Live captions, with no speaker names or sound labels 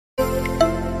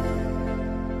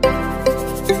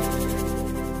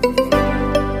Hi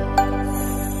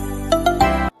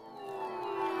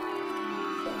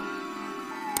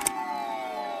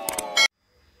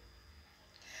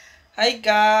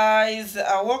guys,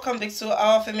 welcome back to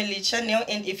our family channel,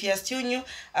 and if you are still new,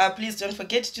 please don't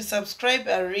forget to subscribe,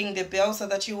 ring the bell so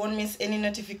that you won't miss any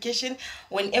notification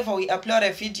whenever we upload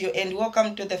a video. And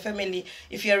welcome to the family.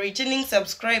 If you are returning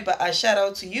subscriber, a shout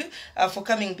out to you for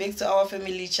coming back to our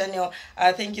family channel.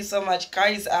 Thank you so much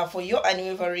guys for your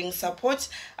unwavering support.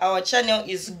 Our channel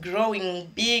is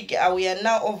growing big. We are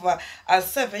now over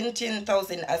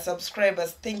 17,000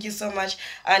 subscribers. Thank you so much.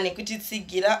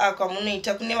 Nekutitsigira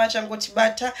kwamunoita kune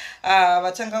vachangotibata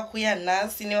vatanga kuya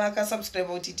nhasi nevakasubscribe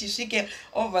kuti tisvike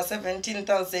over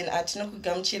 17,000.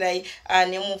 Tinokugamuchirai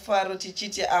nemufaro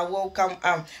tichiti welcome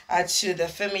to the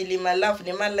family. Malove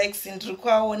nemalikes ndiri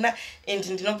kuaona and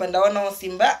ndinobva ndaonawo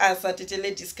simba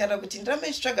asatetele scarah kuti ndirambe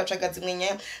ndichitsvaga dzimwe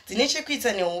nyaya dzine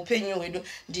chekuita neupenyu hwedu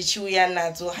ndichiuya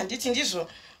nadzo. Handiti ndizvo?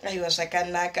 Aiwa,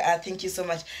 zvakanaka. Thank you so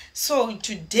much. So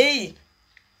today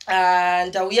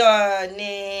ndauya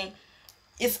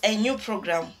it's a new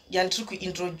program yandiri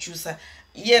kuintroducer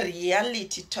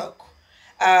reality talk.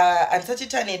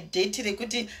 Andisachita nedate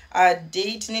rekuti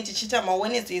date netichita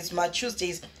Wednesdays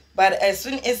Tuesdays, but as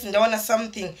soon as ndaona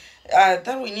something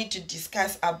that we need to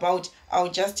discuss about, I'll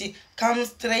just come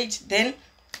straight then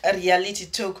reality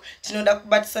talk. Tinoda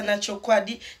kubatisana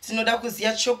chokwadi, tinoda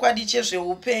kuziya chokwadi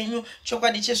chezveupenyu,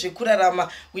 chokwadi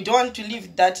chezvekurarama. We don't want to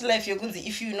live that life yokunzi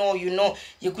if you know you know,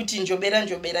 yekuti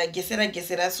njobera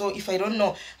gesera. So if I don't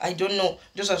know I don't know.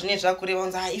 Ndozva zvine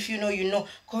zvakureva if you know you know,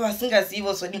 ko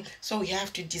vasingazivo zodi. So we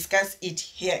have to discuss it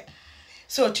here.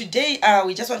 So today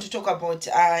we just want to talk about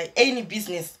any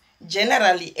business,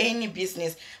 generally any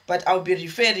business, but I'll be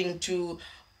referring to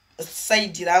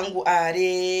side rangu are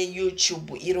YouTube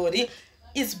irori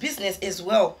is business as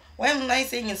well. Why am I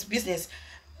saying it's business?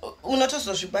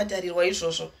 Unotozozvibhadharirwa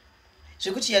izvozvo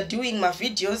zvekuti you're doing my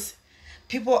videos,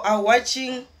 people are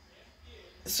watching,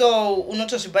 so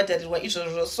unotozvibhadharirwa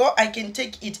izvozvo. So I can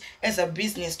take it as a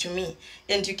business to me,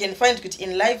 and you can find it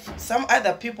in life. Some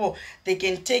other people, they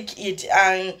can take it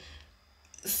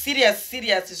serious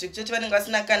zvekuti vanenge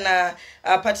vasina kana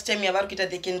part time yavari kuita,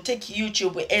 they can take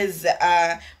YouTube as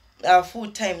a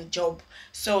full-time job.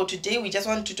 So today we just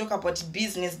want to talk about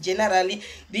business generally,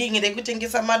 being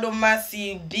rekutengesa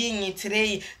madomasi, being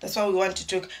it. That's what we want to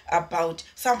talk about.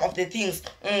 Some of the things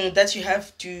that you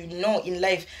have to know in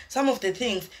life, some of the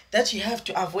things that you have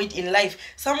to avoid in life,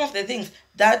 some of the things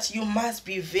that you must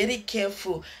be very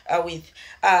careful with.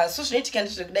 So zvinoitika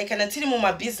ndezvekudai kana tiri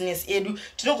mumabusiness edu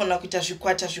tinogona kuita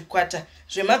zvikwata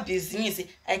zvemabusiness.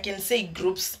 I can say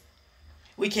groups.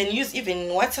 We can use even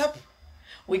WhatsApp.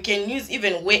 We can use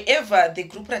even wherever the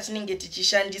group ratinenge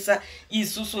tichishandisa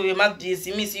isusu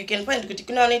vemabusiness. You can find kuti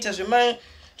kuna vanoita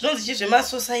zvinonzi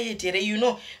zvemasociety, you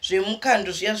know,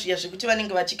 zvemukando zviya zvekuti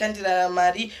vanenge vachikandirana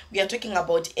mari. We are talking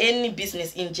about any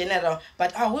business in general,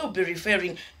 but I will be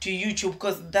referring to YouTube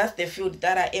because that's the field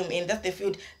that I am in, that's the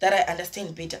field that I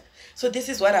understand better. So this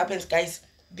is what happens guys,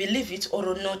 believe it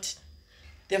or not.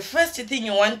 The first thing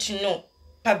you want to know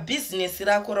pa business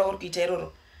rako rauri kuita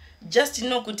iroro, just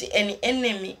know kuti an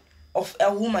enemy of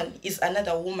a woman is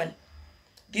another woman.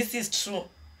 This is true,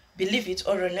 believe it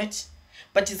or not.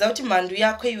 But it's out mhandu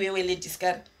yako iwewe lady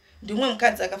scarah, ndimwe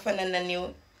mukadzi akafanana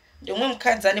newe, ndimwe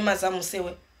mukadzi ane mazamu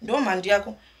sewe, ndo mhandu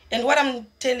yako. And what I'm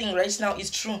telling right now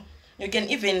is true. You can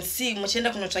even see muchienda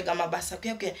kunotsvaga mabasa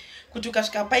kuya kuti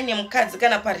ukasvika paine mukadzi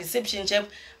kana pa reception chaipo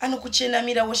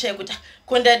anokuchenamira woshaya kuti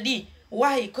kondadi.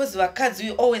 Why? Because vakadzi,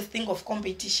 we always think of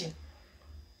competition.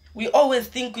 We always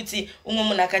think kuti umwe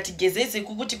munhu akatigezese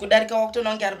kukuti kudarika wakutoona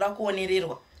kunge arida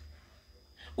kuonererwa.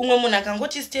 Umwe munhu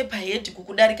akangoti step ahead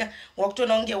kukudarika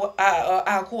wakutoona kunge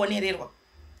akuonererwa.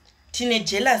 Tine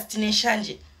jealous, tine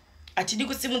shanje. Atidi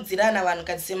kusimudzirana vanhu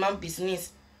kadzi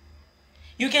semabusiness.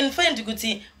 You can find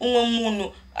kuti umwe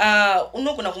munhu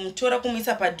unogona kumutora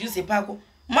kumuisa padhuze pako.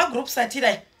 Magroups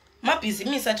atirai,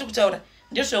 mabusiness atiri kutaura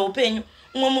ndezveupenyu.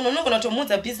 Umwe munhu unogona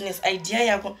kutomuudza business idea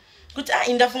yako kuti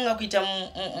indafunga kuita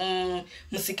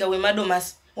musika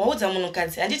wemadomasi. Waudza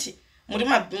munhukadzi handiti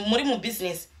muri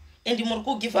mubusiness and muri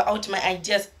kugive out my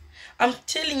ideas. I'm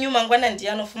telling you mangwana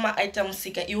ndiye anofuma aita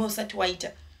musika iwe usati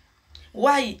waita.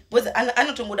 Why? Because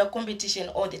anotongoda competition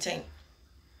all the time.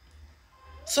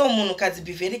 So munhukadzi,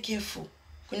 be very careful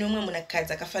kune umwe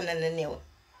munhukadzi akafanana newe.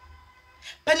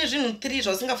 Pane zvinhu 3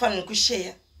 zvausingafaniri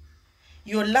kushare: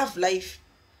 your love life,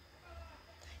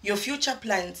 your future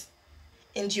plans,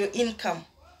 and your income.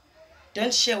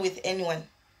 Don't share with anyone.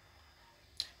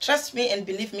 Trust me and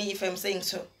believe me if I'm saying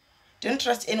so. Don't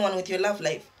trust anyone with your love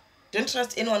life. Don't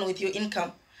trust anyone with your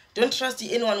income. Don't trust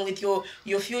anyone with your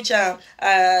future,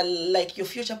 like your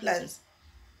future plans.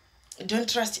 Don't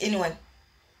trust anyone.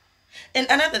 And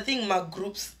another thing, my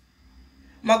groups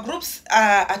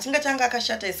atingatanga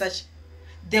akashata as such.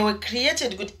 They were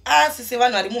created good as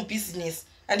sevanhu vari mubusiness.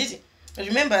 And it,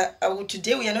 remember,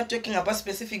 today we are not talking about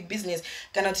specific business.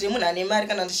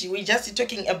 We're just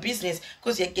talking a business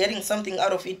because you're getting something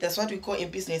out of it. That's what we call a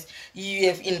business. You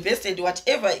have invested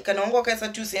whatever,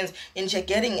 2 cents, and you're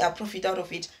getting a profit out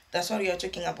of it. That's what we are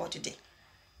talking about today.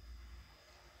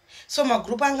 So my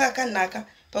group anga akanaka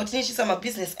pakutinechisa some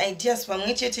business ideas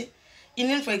pamwe chete.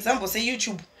 Inini, for example, say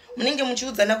YouTube, munenge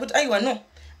muchiudzana kuti aiwa no,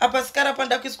 apa scarah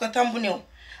panoda kuiswa thumbnail,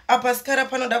 apa scarah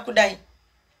panoda kudai.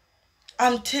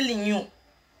 I'm telling you,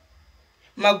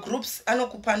 my groups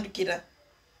anokupandukira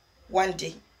one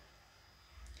day.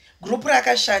 Group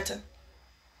rakashata,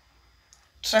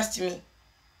 trust me.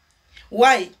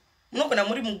 Why? Munogona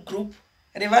muri mu group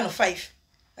revanhu 5,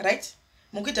 right?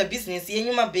 Mukuita business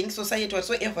yenyu, bank, society,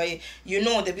 whatsoever, you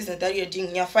know the business that you're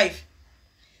doing, you're 5.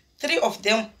 3 of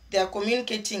them, they are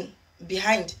communicating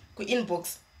behind ku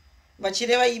inbox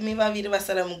vachireva imi vaviri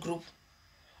vasara mugroup.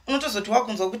 Unotozoti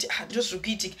wakunzwa kuti ndozviri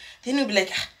kuitika, then you'll be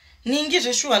like, ningi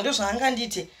zveshuwa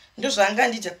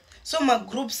ndozvaangandita. So my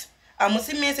groups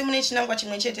hamusi mese mune chinangwa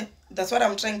chimwe chete. That's what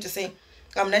I'm trying to say.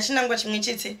 Hamuna chinangwa chimwe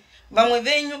chete. Vamwe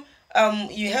venyu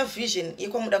you have vision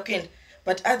yekwamuda kuenda,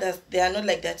 but others they are not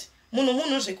like that.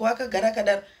 Munhu zveko akagara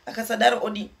akadaro akasadaro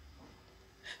odi.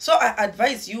 So I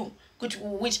advise you,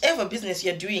 whichever business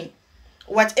you're doing,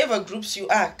 whatever groups you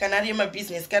are, kana ari my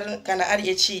business, kana ari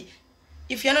echi,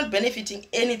 if you're not benefiting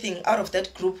anything out of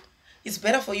that group, it's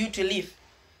better for you to leave.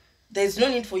 There's no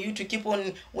need for you to keep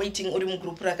on waiting uri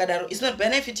group rakadaro. It's not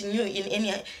benefiting you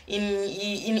in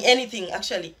anything.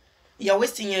 Actually, you're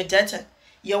wasting your data,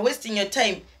 you're wasting your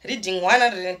time reading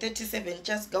 137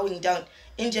 just going down,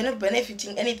 and you're not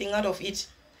benefiting anything out of it.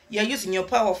 You're using your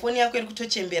power for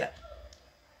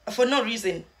no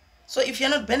reason. So if you're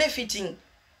not benefiting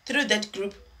through that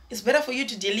group, it's better for you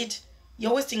to delete.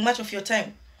 You're wasting much of your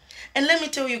time. And let me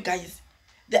tell you guys,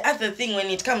 the other thing when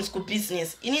it comes to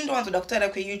business, in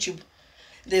YouTube,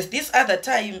 there's this other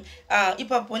time,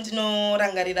 ipapo no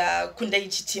rangarira kundai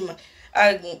chitima.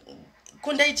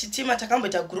 Kundai chitima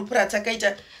takamboita group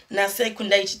ratakaita nase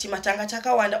kundai chitima tanga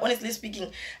takawanda. Honestly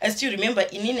speaking, I still remember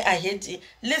inini I had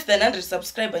less than 100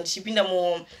 subscribers and chipinda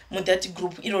mo that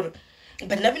group iroro.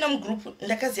 But nabina group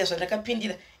ndakaziya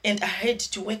zvandakapindira, and I had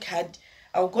to work hard.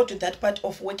 I'll go to that part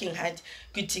of working hard.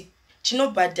 Kuti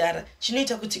chinobhadhara,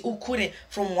 chinoita kuti ukure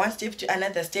from one step to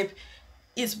another step,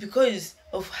 is because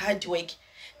of hard work.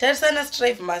 Tarisana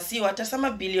strive masiwa,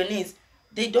 tarisama billionaires,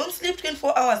 they don't sleep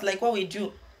 24 hours like what we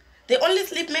do. They only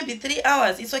sleep maybe 3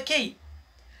 hours. It's okay.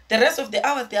 The rest of the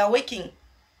hours they are working.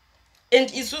 And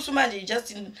isusu manje you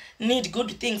just need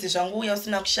good things. Zvanguya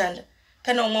usina kushanda.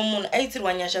 Kana umwe munhu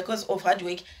aitirwa nyasha because of hard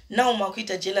work. Now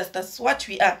makuita jealous. That's what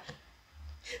we are.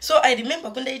 So I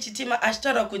remember kunda ichitima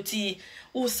ashitaura kuti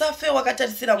usafe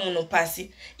wakatarisira munhu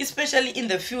pasi, especially in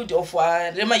the field of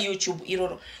rema YouTube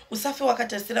iroro. Usafe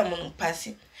wakatarisira munhu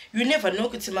pasi. You never know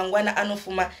kuti mangwana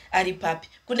anofuma ari papi.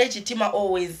 Kunda ichitima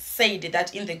always said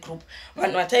that in the group.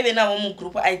 Vanhu vataive navo mu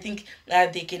group, I think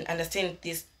they can understand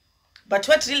this. But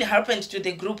what really happened to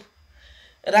the group?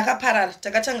 Rakaparara,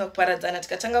 takatanga kuparadzana.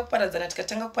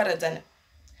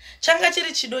 Changa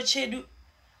chiri chido chedu.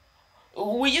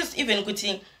 We use even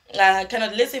kuti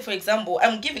cannot, let's say for example,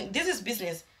 I'm giving, this is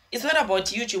business. It's not about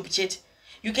YouTube chat.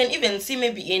 You can even see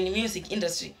maybe in music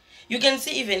industry. You can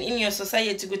see even in your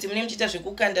society kuti mune mchita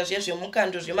zvekukanda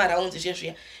zvemukando zvemaraunzi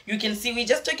zvezviya. You can see we're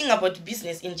just talking about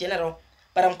business in general,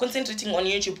 but I'm concentrating on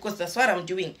YouTube because that's what I'm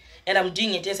doing, and I'm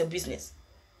doing it as a business.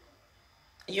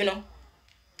 You know.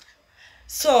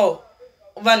 So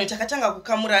vanhu takatanga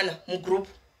kukamurana mu group.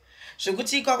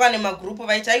 Zvekuti kwakwane magroup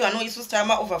vaita aiwa no isusu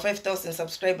tama over 5,000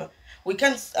 subscriber. We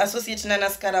can't associate nana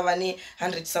scarah vane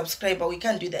 100 subscriber. We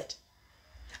can't do that.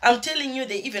 I'm telling you,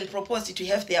 they even proposed to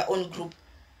have their own group.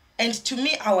 And to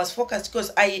me, I was focused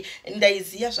because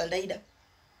ndaiziya zvandaida,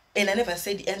 and I never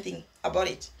said anything about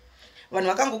it. Vanhu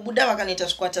vakangobuda vakanoita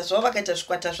zvikwata zvavo, vakaita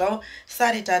zvikwata zvavo,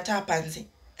 sare tata panze,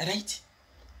 right?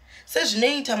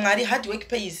 Sezvinoita Mwari, hard work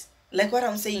pays. Like what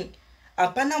I'm saying.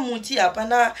 Hapana muti,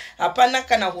 hapana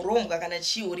kana kurombwa kana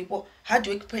chi uripo. Hard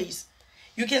work pays.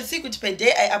 You can see that per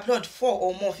day I upload 4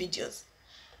 or more videos.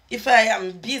 If I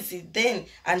am busy then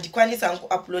and andikwanisa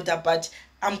upload, but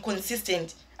I'm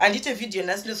consistent. And it's a video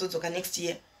next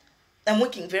year. I'm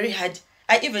working very hard.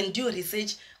 I even do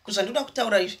research.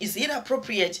 Is it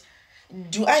appropriate?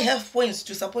 Do I have points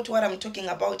to support what I'm talking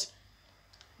about?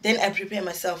 Then I prepare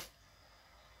myself.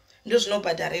 There's no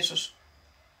bad directions.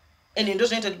 and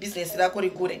ndozvinoita kuti business rako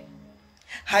rikure.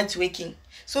 Hard working.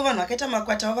 So vanhu vakaita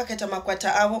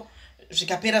makwata avo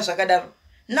zvikapera zvakadaro.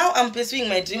 Now I'm pursuing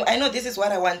my dream. I know this is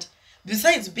what I want.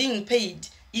 Besides being paid,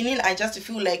 I just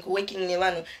feel like working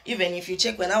nevanhu. Even if you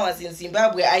check, when I was in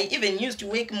Zimbabwe, I even used to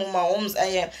work in my homes.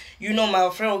 My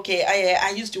friend, okay,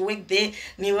 I used to work there.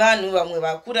 Nevanhu vamwe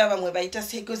vakura vamwe vaita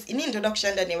sekos. Ndoda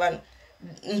kushanda nevanhu.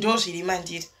 Ndo zviri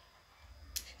mandiri.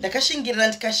 Ndakashingirira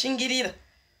ndikashingirira.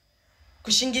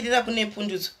 Kushingirira kune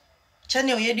pundudzo.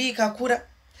 Channel yedu ikakura.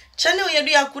 Channel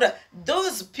yedu yakura.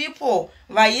 Those people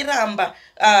vairamba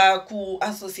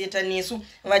kuassociate nesu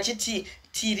vachiti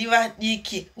tiri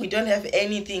vadiki, we don't have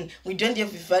anything, we don't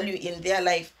have value in their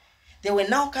life. They were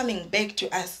now coming back to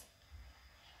us.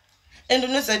 And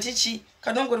unosatichi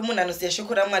kanongori munhu anoziya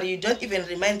shoko raMwari, you don't even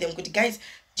remind them, good guys,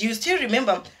 do you still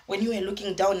remember when you were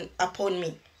looking down upon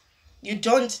me? You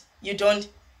don't. You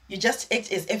just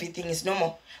act as everything is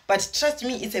normal. But trust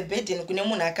me, it's a burden kune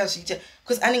munhu akazviita,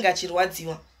 because anenge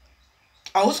achirwadziwa.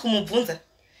 Hausi kumubvunza.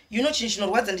 You know chinhu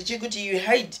chinorwadza ndechekuti you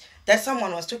hide that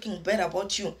someone was talking bad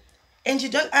about you. And you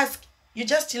don't ask. You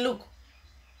just look.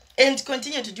 And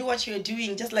continue to do what you're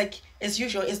doing, just like as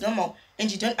usual, as normal.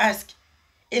 And you don't ask.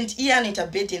 And iye anoita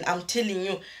burden, I'm telling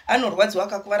you. Anorwadziwa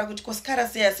akakuvara kuti ko scarah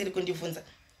sei asiri kundibvunza.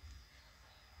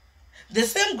 The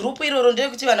same group iroro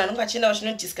ndeyekuti vanhu vanenge vachienda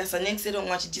vachinodiscussa next vamwe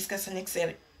vachidiscussa next.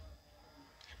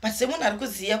 But semunhu ari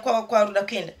kuziya kwaruda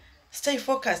kuenda, stay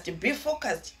focused, be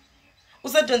focused.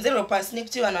 Usadonzerwa pasi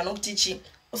nekuti vanhu vanokuti chi.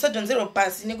 Usadonzerwa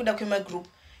pasi nekuda kwema group.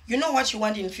 You know what you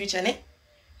want in future, ne?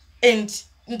 And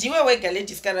ndiwe wega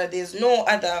Lady Scarah, there's no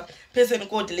other person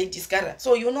called Lady Scarah.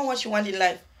 So you know what you want in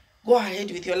life. Go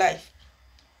ahead with your life.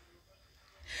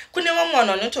 Kune vamwe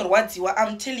vanhu vanotorwadziwa,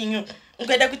 I'm telling you.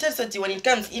 Ukaida kutarisa kuti when it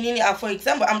comes for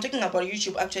example, I'm talking about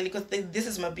YouTube actually, because this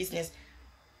is my business.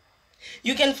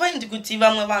 You can find kuti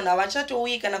vamwe vanhu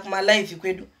havachatouyi kana kuma live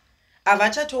kwedu.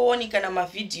 Havachatooni kana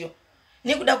mavideo.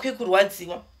 Nekuda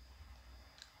kwekurwadziwa.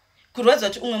 Kurwadziwa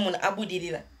kuti umwe munhu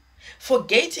abudirira.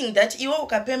 Forgetting that iwe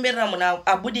ukapemberera munhu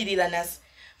abudirira nhasi,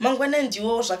 mangwana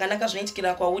ndiwo zvakanaka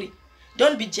zvinoitikira kwauri.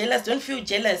 Don't be jealous, don't feel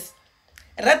jealous.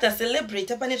 Rather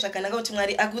celebrate pane zvakanaka kuti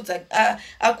Mwari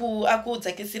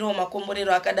akudzakisirawo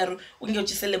makomborero akadaro unge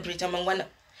uchicelebrate mangwana.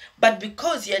 But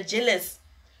because you are jealous,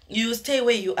 you stay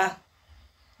where you are.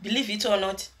 Believe it or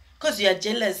not. Because you are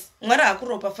jealous. Mwari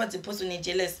hakuropafadzi because you're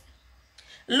jealous.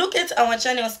 Look at our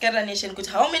channel Scarah Nation.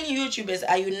 How many YouTubers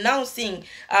are you now seeing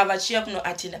vachiya kuno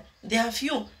attenda? There are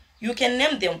few. You can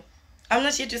name them. I'm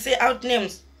not here to say out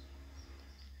names.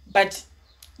 But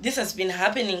this has been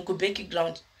happening to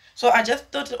background. So I just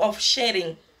thought of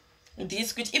sharing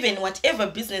this with even whichever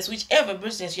business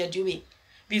you're doing.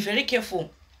 Be very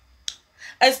careful.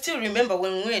 I still remember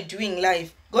when we were doing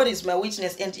live. God is my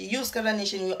witness, and you, Scarah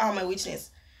Nation, you are my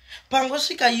witness.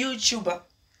 Pangoshika YouTuber.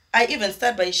 I even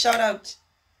start by shout out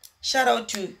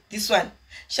to this one.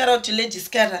 Shout out to Lady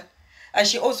Scarah.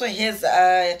 She also has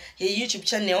a YouTube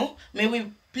channel. May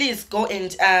we please go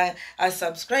and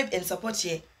subscribe and support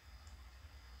her.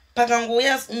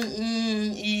 Pakangoya's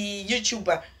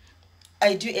YouTuber.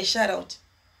 I do a shout out.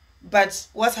 But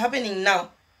what's happening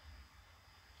now?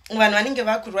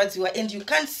 And you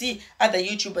can't see other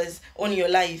YouTubers on your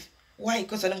live. Why?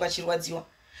 Because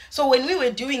so when we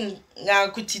were doing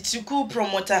kutituku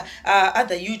promoter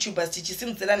other YouTubers,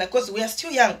 because we are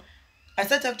still young. I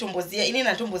started tombozia,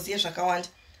 inina tombozia shakawand.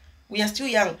 We are still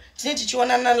young.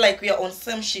 Like we are on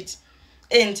same shit.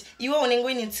 And you are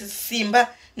only simba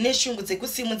neshungu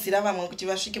zekusimu zirava kuti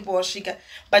vasvike pawasvika.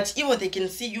 But even they can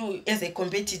see you as a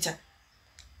competitor.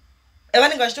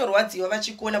 Vanenge vachitorwadziwa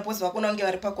vachikuona pose vakona kunge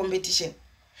vari pacompetition.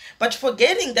 But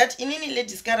forgetting that inini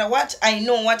Lady Scarah, what I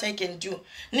know, what I can do.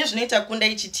 Nezvinoita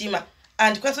kundai chitima.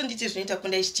 And kwanso nditi zvinoita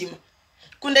kundai chitima.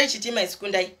 Kundai chitima is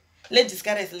kundai. Lady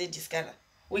Scarah is Lady Scarah.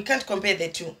 We can't compare the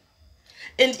two.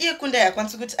 And iye kundai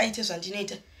hakwanisi kuti aite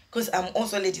zvandinoita. Because I'm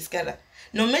also Lady Scarah.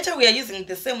 No matter we are using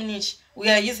the same niche, we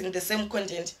are using the same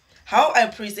content. How I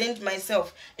present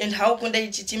myself and how Kundai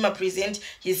Chitima present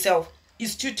himself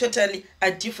is two totally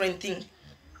a different thing.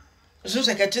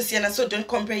 So don't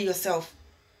compare yourself.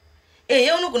 But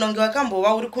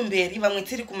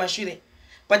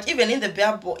even in the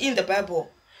Bible,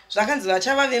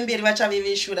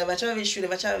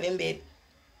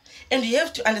 and you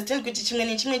have to understand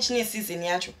kuti season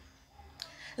yacho.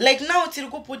 Like now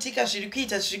tirikuputika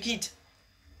zvirikuita.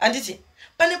 Anditi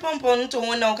pane pampo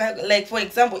like for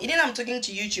example, I'm talking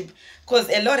to YouTube because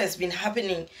a lot has been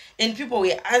happening and people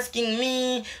were asking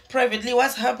me privately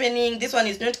what's happening. This one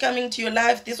is not coming to your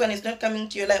life. This one is not coming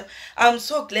to your life. I'm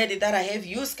so glad that I have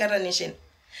you, Scarah Nation.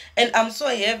 And I'm so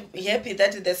happy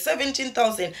that the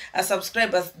 17,000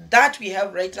 subscribers that we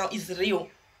have right now is real.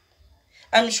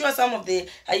 I'm sure some of the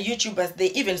YouTubers,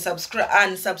 they even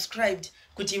unsubscribed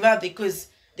kutiva because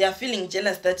they are feeling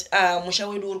jealous that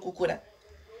mushawedu uri kukura.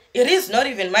 It is not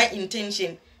even my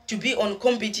intention to be on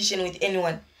competition with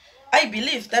anyone. I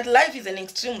believe that life is an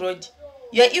extreme road.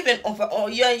 You are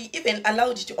even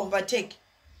allowed to overtake.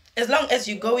 As long as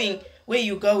you're going where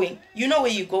you're going, you know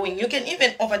where you're going. You can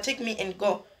even overtake me and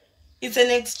go. It's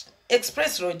an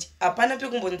express road. Apana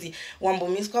pekumbonzi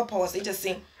wambomiswa power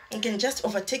saying you can just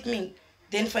overtake me,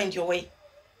 then find your way.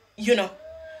 You know.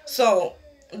 So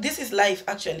this is life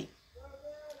actually.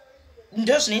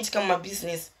 Ndosh need to come my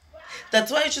business.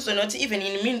 That's why you choose not even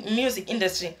in music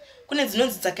industry. Kune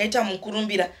dzinonzi dzakaita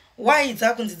mukurumbira. Why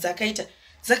dzakunzi dzakaita?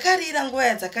 Dzakarira nguva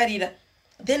yadzakarira.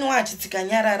 Then what?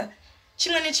 Dzikanyarara.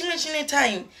 Chimwe nechimwe chine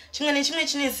time. Chimwe nechimwe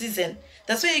chine season.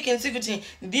 That's why you can see kuti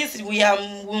this we are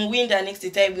in winter, next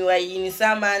time we are in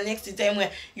summer, next time we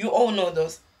are, you all know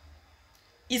those.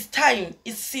 It's time,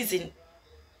 it's season.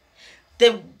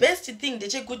 The best thing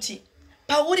that you could see,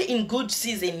 pauri in good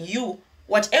season, you,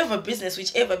 whatever business,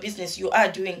 whichever business you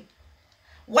are doing,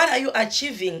 what are you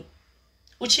achieving?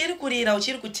 Uchiri kurira,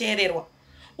 uchiri kutererwa,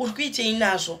 urikuite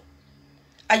inazvo.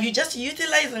 Are you just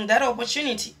utilizing that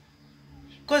opportunity?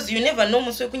 Because you never know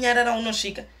muswe kunyarara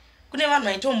unosvika. Kune vanhu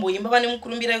vaitomboimba vane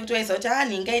mukurumbira kuti vaisa kuti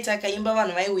ningaita akaimba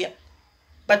vanhu vaiuya.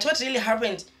 But what really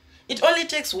happened? It only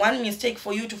takes one mistake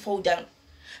for you to fall down.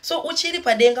 So uchiri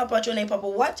padenga pachona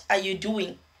ipapo, what are you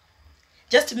doing?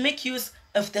 Just make use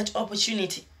of that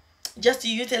opportunity. Just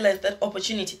utilize that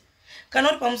opportunity.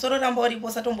 Cannot pamusoro ramba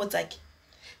uripo satombodzaki.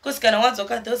 Because kana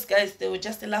wadzoka, those guys, they will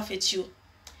just laugh at you.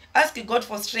 Ask God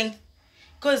for strength.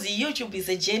 Because YouTube is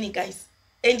a journey, guys.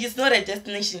 And it's not a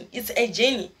destination. It's a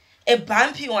journey. A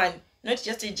bumpy one. Not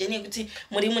just a journey.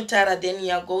 Then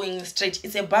you are going straight.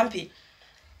 It's a bumpy.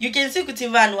 You can see kuti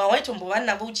vanhu wawaitombo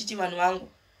vanavo uchiti vanhu vangu.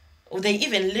 They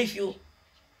even leave you.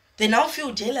 They now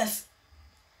feel jealous.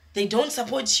 They don't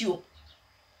support you.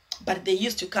 But they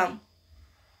used to come.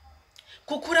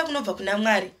 Kukura kunobva kuna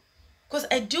Mwari. Because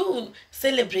I do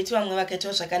celebrate vamwe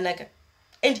vakaitawo zvakanaka.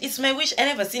 And it's my wish. I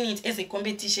never seen it as a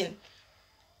competition.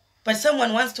 But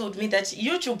someone once told me that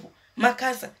YouTube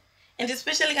makasa. And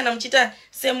especially when I'm cheating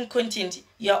same content,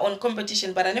 you're on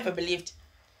competition, but I never believed.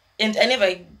 And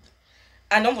I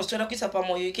almost told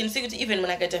you can see it even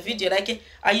when I get a video like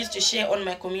I used to share on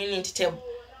my community tab.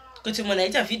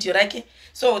 Video like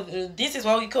so this is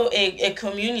what we call a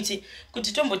community.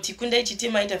 Kutitombo tikunda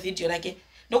ichitima ita video like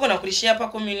ndokona kulishare pa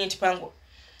community pango.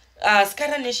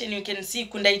 Scarah Nation, you can see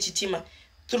kunda ichitima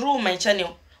through my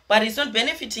channel. But it's not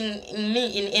benefiting me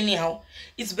in anyhow.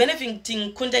 It's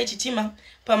benefiting kunda ichitima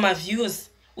pa my views.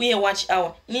 We watch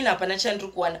hour. Nina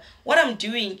panachandrukuana. What I'm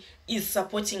doing is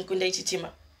supporting kunda ichitima.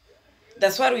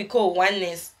 That's what we call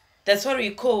oneness. That's what we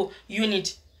call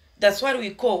unity. That's what we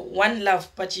call one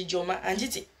love pachijoma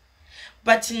anjiti.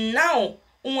 But now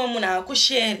umwe muna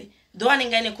akushare do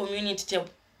anenga ine community tab.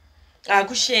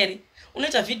 Akushare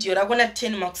unoita video rako na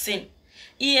 10 marks.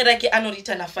 Iye rake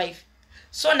anorita na 5.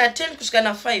 So na 10 kusvika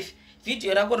na 5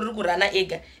 video rako riri kurana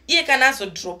ega. Iye kana azo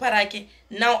dropa rake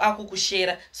now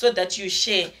akukushare so that you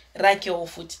share rake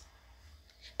ofuti.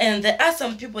 And there are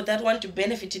some people that want to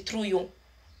benefit through you.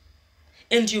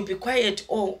 And you'll be quiet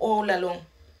all along.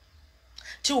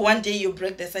 Till one day you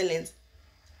break the silence.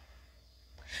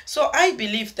 So I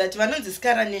believe that one of the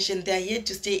Scarah Nation, they are here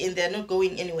to stay and they are not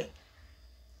going anywhere.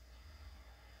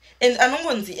 And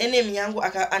anongonzi enemy yangu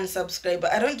aka unsubscribe.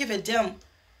 I don't give a damn.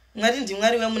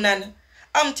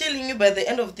 I'm telling you, by the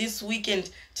end of this weekend,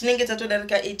 tinenge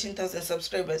tatodarika 18,000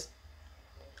 subscribers.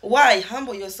 Why?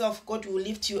 Humble yourself, God will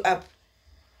lift you up.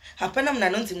 Hapana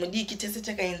mnanonzi mudiki tese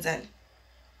chakaenzani.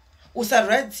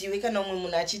 Usaradziwe kana umwe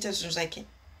munhu achiita zvinhu zvake.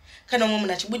 Kana umwe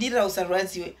munhu achibudirira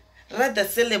usaradziwe. Rather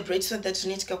celebrate so that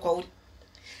unoitika kwauri.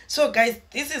 So guys,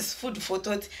 this is food for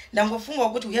thought. Ndangofunga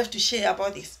ukuthi we have to share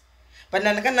about this. But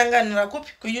ndakananganira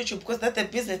kupi ku YouTube because that's the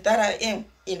business that I am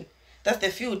in. That's the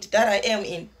field that I am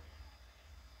in.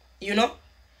 You know?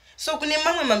 So kune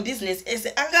mamwe ma business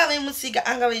ese angave musika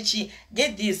angave chi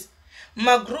get this.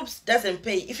 My groups doesn't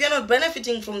pay. If you're not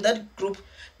benefiting from that group,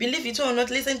 believe it or not,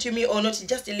 listen to me or not,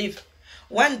 just leave.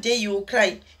 One day you will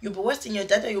cry. You'll be wasting your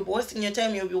data, you'll be wasting your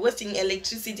time, you'll be wasting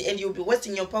electricity, and you'll be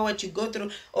wasting your power to go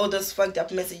through all those fucked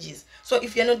up messages. So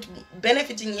if you're not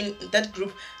benefiting in that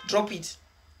group, drop it.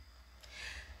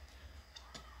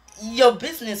 Your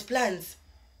business plans,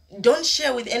 don't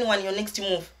share with anyone your next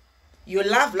move. Your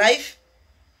love life,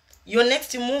 your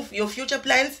next move, your future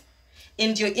plans,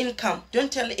 and your income.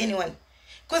 Don't tell anyone.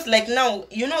 Because like now,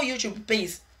 you know YouTube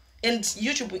pays. and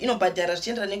YouTube inobhadhara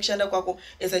zvichienderana nekushanda kwako.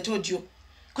 As I told you,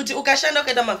 kuti ukashanda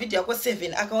ukaita mavidhio yako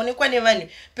 7 akaonekwa nevanhu,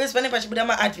 pesi pane pachibuda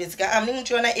maadverts munenge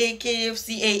muchiona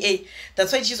AKFCAA.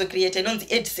 That's why ichizocreate inonzi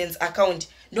AdSense account,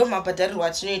 ndo mabhadharirwo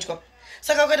atinoitwa.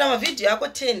 Saka ukaita mavidhio yako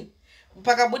 10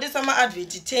 pakabudisa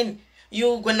maadvert 10,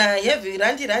 you gonna have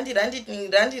randi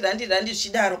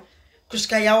zvichidaro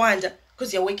kusvika yawanda,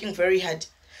 because you're working very hard.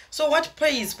 So what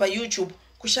pays pa YouTube?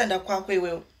 Kushanda kwako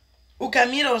iwewe,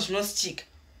 ukamirawo zvinostika.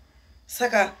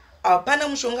 Saka hapana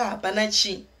mushonga, hapana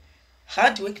chi.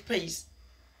 Hard work pays.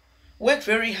 Work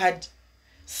very hard.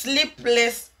 Sleep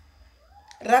less.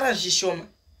 Rara zvishoma.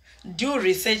 Do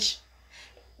research.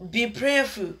 Be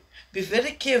prayerful. Be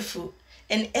very careful.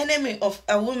 An enemy of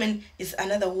a woman is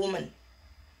another woman.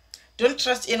 Don't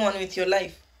trust anyone with your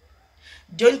life.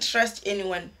 Don't trust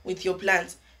anyone with your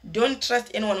plans. Don't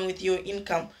trust anyone with your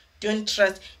income. Don't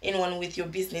trust anyone with your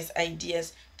business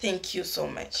ideas. Thank you so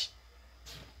much.